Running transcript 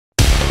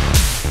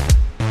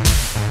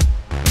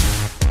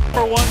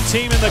Number one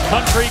team in the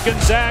country,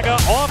 Gonzaga,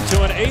 off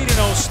to an 8-0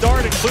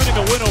 start, including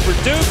a win over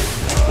Duke.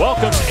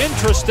 Welcomes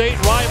intrastate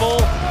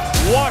rival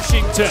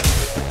Washington.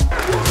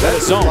 That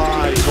is zone.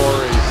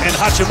 And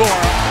Hachimura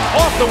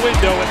off the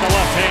window in the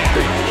left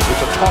hand. It's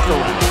a talker,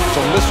 it's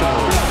a listener.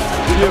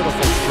 Beautiful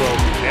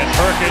stroke. And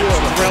Perkins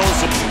drills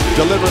and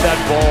deliver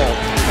that ball.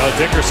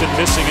 Dickerson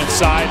missing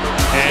inside,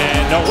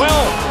 and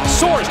Noel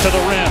soars to the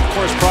rim. Of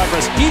course,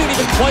 progress. He didn't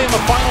even play in the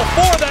Final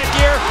Four that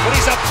year, but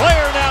he's a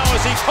player now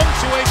as he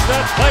punctuates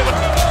that play.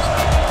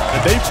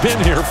 And they've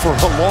been here for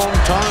a long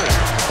time.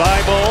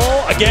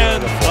 Bible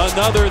again,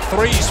 another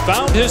three. He's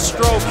found his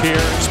stroke here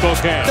in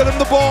Spokane. Get him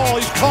the ball.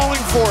 He's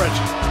calling for it.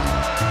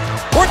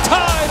 We're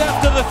tied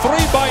after the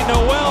three by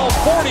Noel,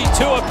 42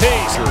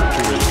 apiece.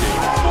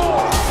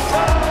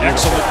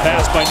 Excellent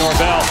pass by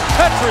Norvell.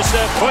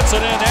 Petrosev puts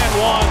it in and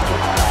one.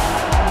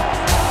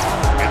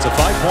 It's a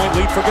 5-point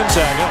lead for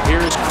Gonzaga.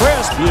 Here's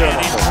Crisp, and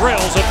he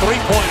drills a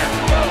three-pointer.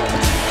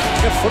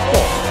 Good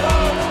football.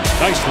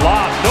 Nice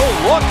lob. No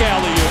look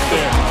alley-oop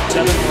there.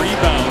 7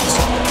 rebounds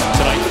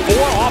tonight. 4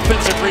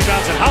 offensive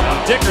rebounds. And how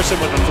about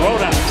Dickerson with the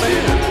throwdown?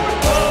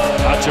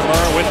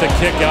 Hachimura with the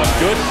kick out.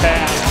 Good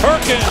pass.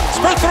 Perkins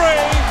for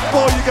three.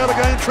 Oh, you got a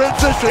guy in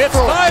transition. It's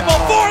Bible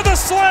for the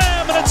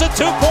slam, and it's a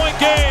 2-point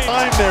game.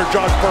 Time there,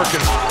 Josh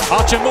Perkins.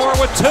 Hachimura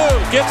with 2.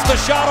 Gets the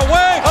shot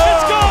away.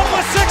 It's gone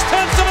with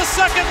 0.6 of a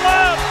second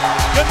left.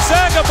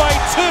 Gonzaga by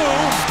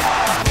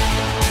 2.